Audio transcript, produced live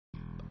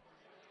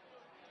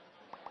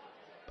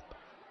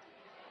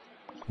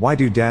Why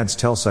do dads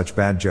tell such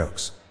bad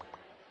jokes?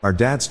 Our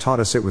dads taught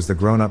us it was the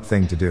grown-up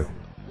thing to do.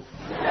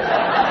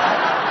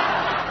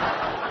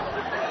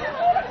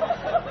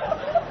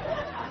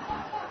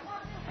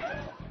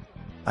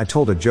 I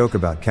told a joke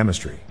about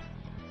chemistry.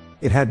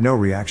 It had no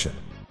reaction.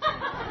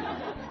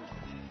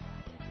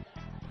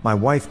 My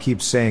wife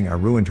keeps saying I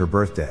ruined her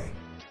birthday.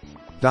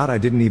 I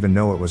didn't even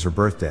know it was her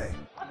birthday.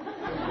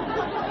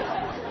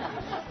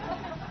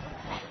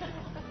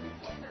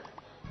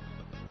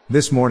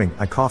 This morning,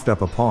 I coughed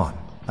up a pawn,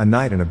 a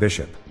knight and a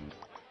bishop.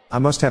 I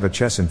must have a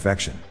chest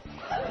infection.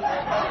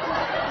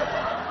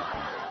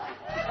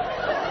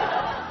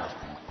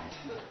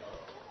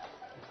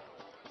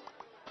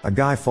 A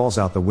guy falls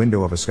out the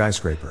window of a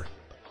skyscraper.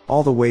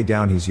 All the way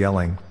down he's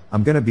yelling,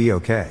 "I'm gonna be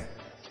okay.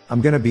 I'm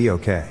gonna be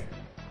okay."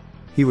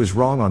 He was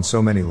wrong on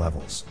so many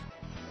levels.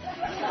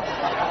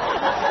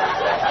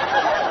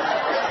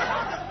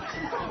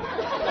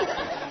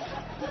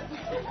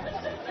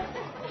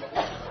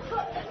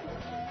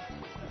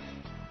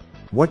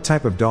 What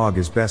type of dog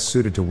is best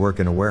suited to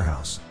work in a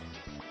warehouse?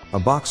 A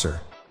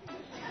boxer.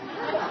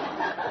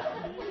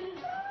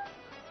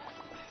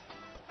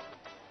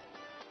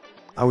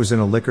 I was in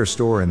a liquor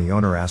store and the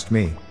owner asked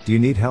me, "Do you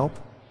need help?"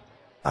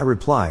 I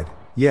replied,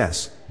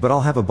 "Yes, but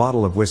I'll have a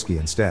bottle of whiskey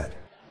instead."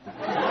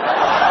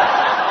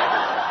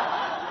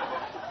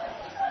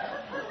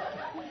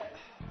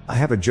 I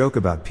have a joke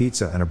about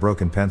pizza and a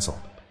broken pencil.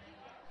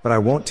 But I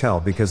won't tell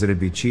because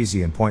it'd be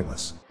cheesy and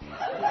pointless.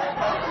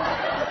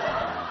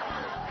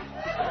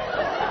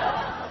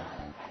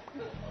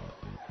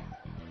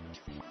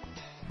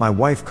 My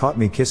wife caught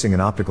me kissing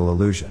an optical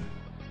illusion.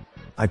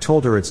 I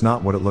told her it's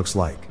not what it looks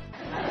like.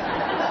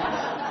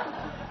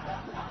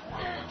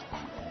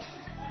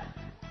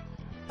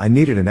 I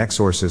needed an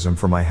exorcism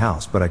for my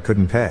house but I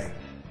couldn't pay.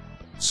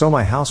 So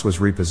my house was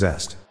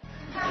repossessed.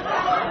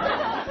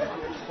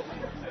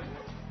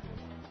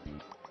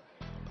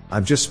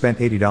 I've just spent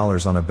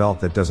 $80 on a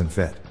belt that doesn't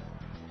fit.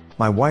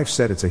 My wife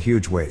said it's a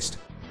huge waste.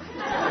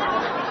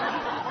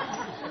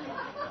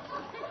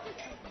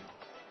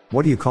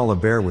 What do you call a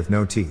bear with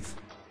no teeth?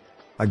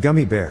 A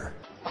gummy bear.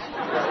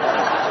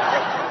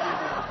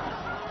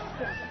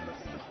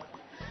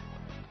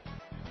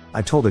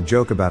 I told a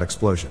joke about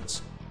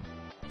explosions.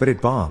 But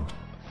it bombed.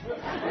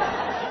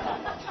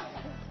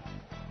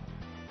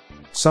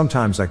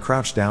 Sometimes I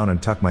crouch down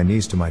and tuck my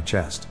knees to my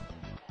chest.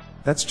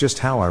 That's just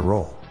how I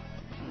roll.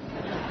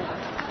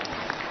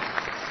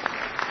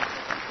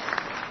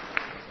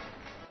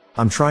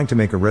 I'm trying to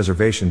make a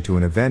reservation to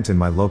an event in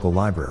my local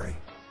library.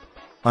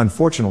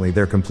 Unfortunately,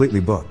 they're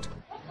completely booked.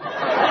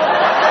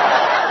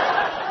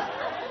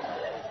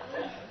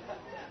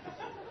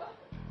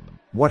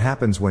 What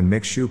happens when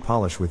mix shoe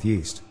polish with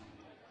yeast?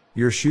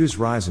 Your shoes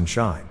rise and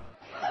shine.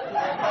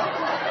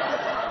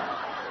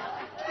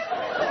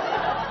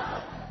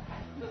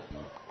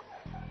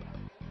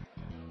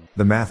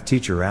 The math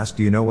teacher asked,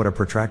 "Do you know what a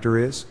protractor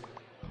is?"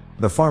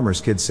 The farmer's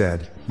kid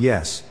said,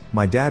 "Yes,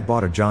 my dad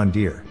bought a John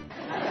Deere."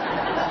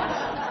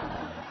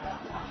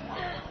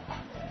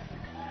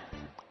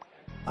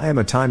 I am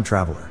a time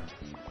traveler.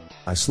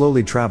 I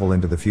slowly travel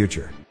into the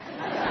future.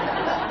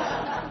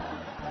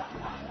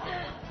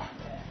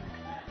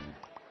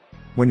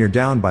 When you're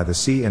down by the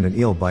sea and an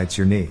eel bites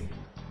your knee.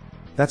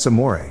 That's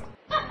amore.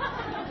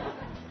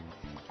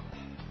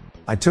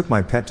 I took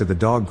my pet to the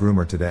dog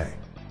groomer today.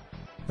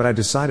 But I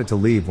decided to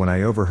leave when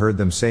I overheard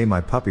them say my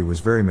puppy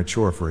was very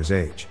mature for his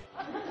age.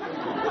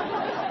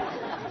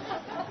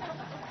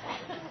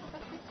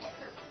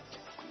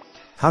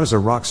 How does a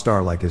rock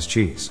star like his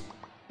cheese?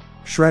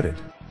 Shredded.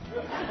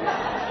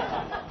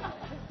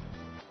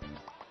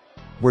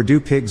 Where do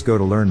pigs go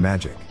to learn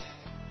magic?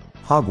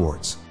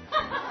 Hogwarts.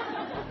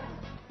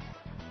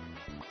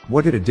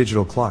 What did a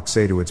digital clock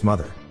say to its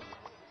mother?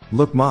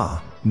 "Look, Ma,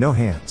 no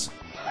hands."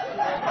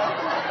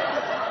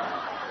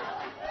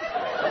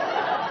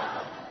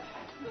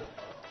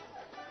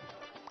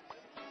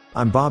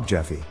 I'm Bob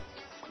Jeffy.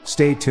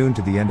 Stay tuned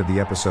to the end of the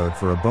episode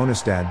for a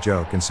bonus dad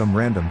joke and some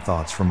random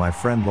thoughts from my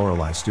friend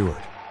Lorelei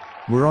Stewart.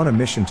 We're on a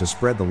mission to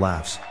spread the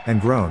laughs and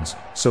groans,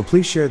 so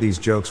please share these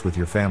jokes with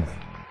your family.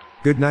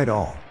 Good night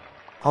all.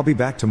 I'll be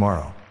back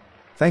tomorrow.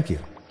 Thank you.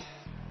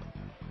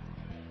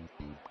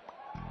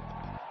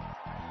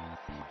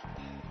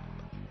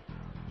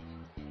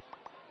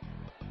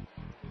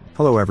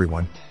 Hello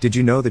everyone, did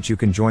you know that you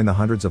can join the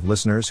hundreds of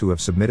listeners who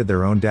have submitted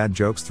their own dad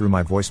jokes through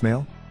my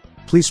voicemail?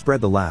 Please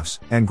spread the laughs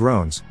and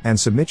groans and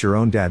submit your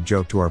own dad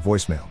joke to our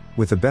voicemail,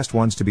 with the best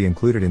ones to be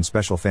included in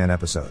special fan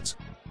episodes.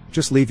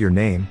 Just leave your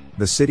name,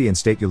 the city and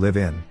state you live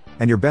in,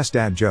 and your best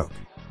dad joke.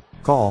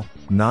 Call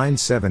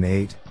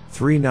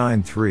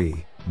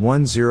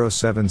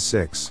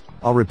 978-393-1076.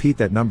 I'll repeat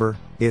that number,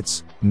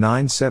 it's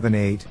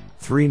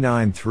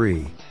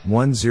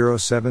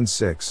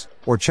 978-393-1076,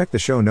 or check the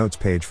show notes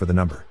page for the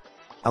number.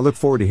 I look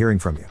forward to hearing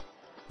from you.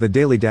 The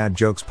Daily Dad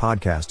Jokes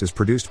podcast is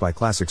produced by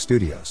Classic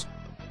Studios.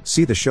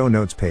 See the show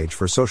notes page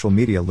for social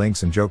media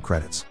links and joke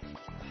credits.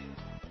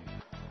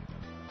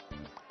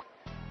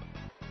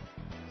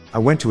 I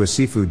went to a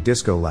seafood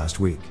disco last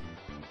week.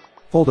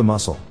 Pulled a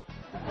muscle.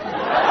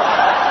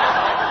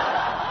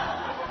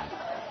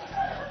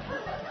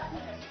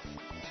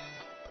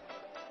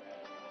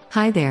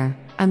 Hi there,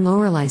 I'm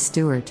Lorelei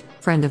Stewart,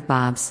 friend of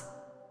Bob's.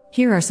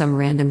 Here are some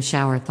random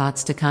shower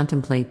thoughts to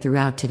contemplate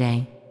throughout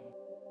today.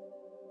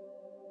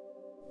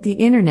 The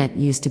internet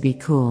used to be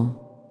cool.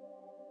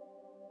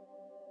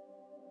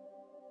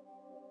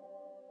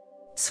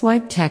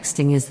 Swipe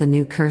texting is the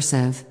new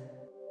cursive.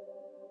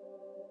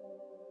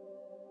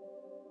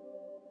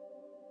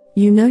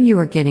 You know you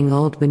are getting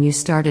old when you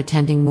start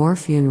attending more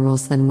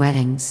funerals than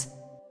weddings.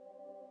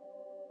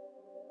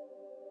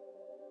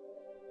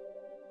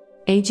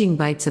 Aging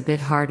bites a bit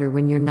harder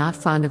when you're not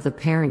fond of the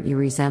parent you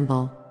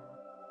resemble.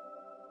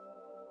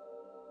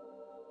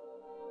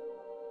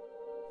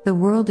 The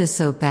world is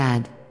so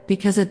bad,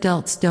 because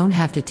adults don't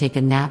have to take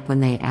a nap when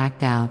they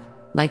act out,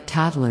 like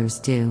toddlers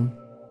do.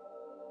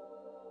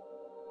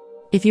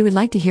 If you would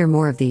like to hear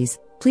more of these,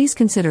 please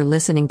consider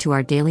listening to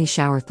our Daily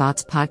Shower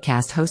Thoughts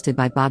podcast hosted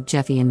by Bob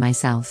Jeffy and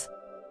myself.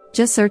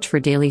 Just search for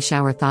Daily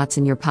Shower Thoughts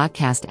in your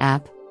podcast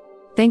app.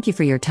 Thank you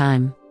for your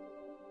time.